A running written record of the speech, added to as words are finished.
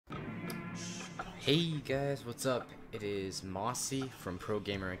Hey guys, what's up? It is Mossy from Pro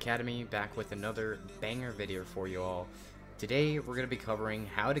Gamer Academy back with another banger video for you all. Today we're going to be covering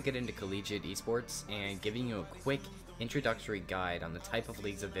how to get into Collegiate Esports and giving you a quick introductory guide on the type of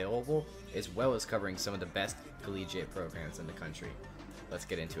leagues available, as well as covering some of the best collegiate programs in the country. Let's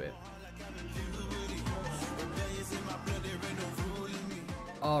get into it.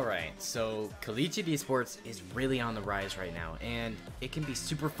 Alright, so Collegiate Esports is really on the rise right now, and it can be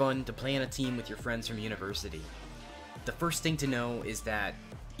super fun to play on a team with your friends from university. The first thing to know is that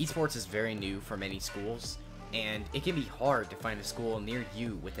esports is very new for many schools, and it can be hard to find a school near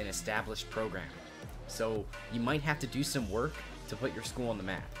you with an established program. So you might have to do some work to put your school on the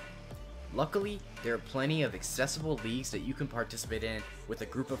map. Luckily, there are plenty of accessible leagues that you can participate in with a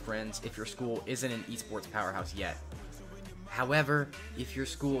group of friends if your school isn't an esports powerhouse yet. However, if your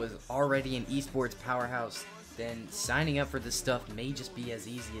school is already an esports powerhouse, then signing up for this stuff may just be as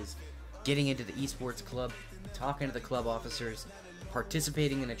easy as getting into the esports club, talking to the club officers,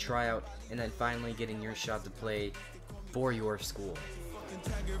 participating in a tryout, and then finally getting your shot to play for your school.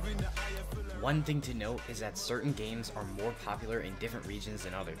 One thing to note is that certain games are more popular in different regions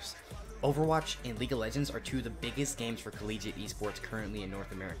than others. Overwatch and League of Legends are two of the biggest games for collegiate esports currently in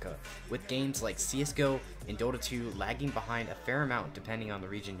North America, with games like CSGO and Dota 2 lagging behind a fair amount depending on the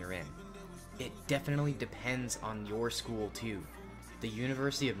region you're in. It definitely depends on your school too. The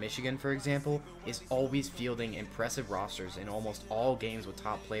University of Michigan, for example, is always fielding impressive rosters in almost all games with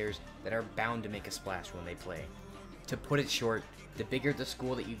top players that are bound to make a splash when they play. To put it short, the bigger the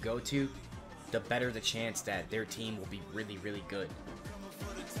school that you go to, the better the chance that their team will be really good.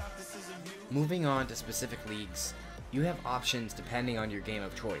 Moving on to specific leagues, you have options depending on your game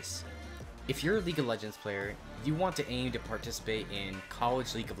of choice. If you're a League of Legends player, you want to aim to participate in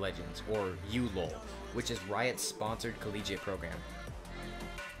College League of Legends, or ULOL, which is Riot's sponsored collegiate program.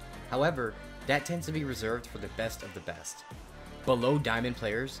 However, that tends to be reserved for the best of the best. Below Diamond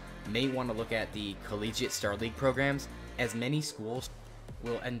players may want to look at the Collegiate Star League programs, as many schools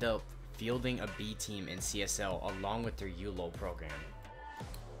will end up fielding a B team in CSL along with their ULOL program.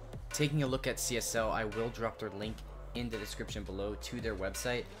 Taking a look at CSL, I will drop their link in the description below to their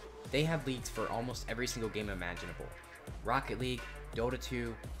website. They have leagues for almost every single game imaginable. Rocket League, Dota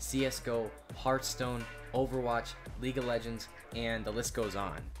 2, CSGO, Hearthstone, Overwatch, League of Legends, and the list goes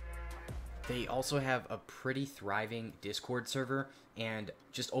on. They also have a pretty thriving Discord server and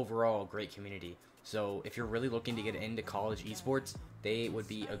just overall a great community. So if you're really looking to get into college esports, they would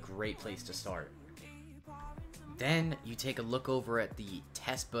be a great place to start. Then you take a look over at the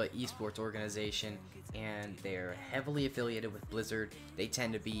TESPA esports organization, and they're heavily affiliated with Blizzard. They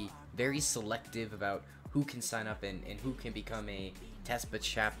tend to be very selective about who can sign up and who can become a TESPA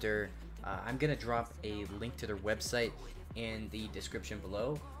chapter. I'm going to drop a link to their website in the description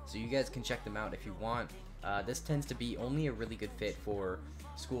below, so you guys can check them out if you want. This tends to be only a really good fit for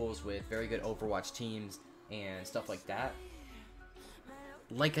schools with very good Overwatch teams and stuff like that.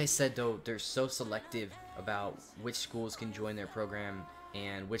 Like I said though, they're so selective about which schools can join their program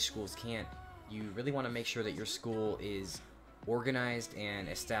and which schools can't. You really want to make sure that your school is organized and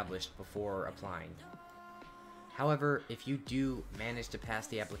established before applying. However, if you do manage to pass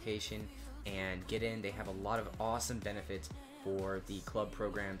the application and get in, they have a lot of awesome benefits for the club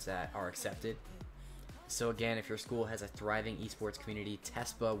programs that are accepted. So again, if your school has a thriving esports community,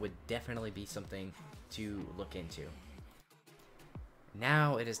 TESPA would definitely be something to look into.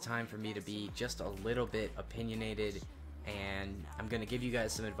 Now it is time for me to be just a little bit opinionated, and I'm going to give you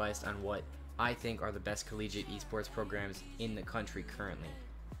guys some advice on what I think are the best collegiate esports programs in the country currently.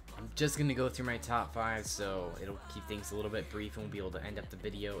 I'm just going to go through my top 5, so it'll keep things a little bit brief and we'll be able to end up the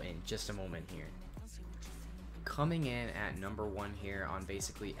video in just a moment here. Coming in at number 1 here on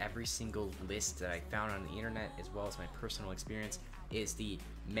basically every single list that I found on the internet, as well as my personal experience, is the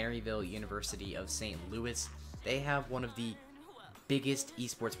Maryville University of St. Louis. They have one of the biggest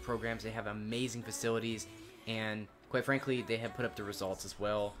esports programs. They have amazing facilities, and quite frankly, they have put up the results as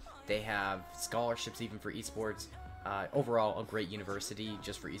well. They have scholarships even for esports. Overall, a great university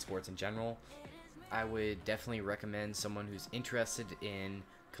just for esports in general. I would definitely recommend someone who's interested in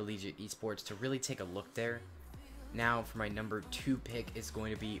collegiate esports to really take a look there. Now for my number 2 pick is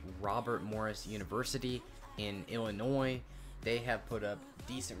going to be Robert Morris University in Illinois. They have put up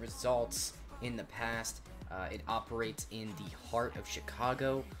decent results in the past. It operates in the heart of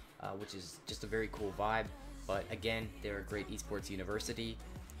Chicago, which is just a very cool vibe, but again, they're a great esports university.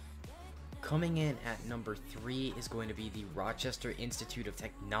 Coming in at number 3 is going to be the Rochester Institute of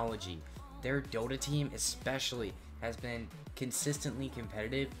Technology. Their Dota team especially has been consistently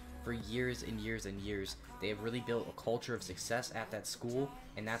competitive for years and years and years. They have really built a culture of success at that school,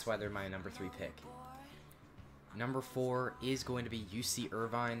 and that's why they're my number 3 pick. Number 4 is going to be UC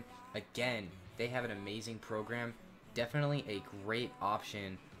Irvine. Again, they have an amazing program. Definitely a great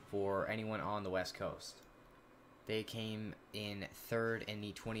option for anyone on the West Coast. They came in 3rd in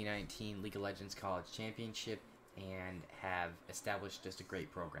the 2019 League of Legends College Championship and have established just a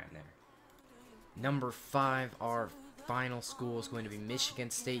great program there. Number 5, our final school is going to be Michigan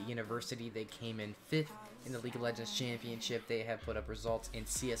State University. They came in 5th in the League of Legends Championship. They have put up results in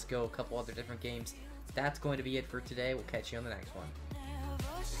CSGO, a couple other different games. That's going to be it for today. We'll catch you on the next one.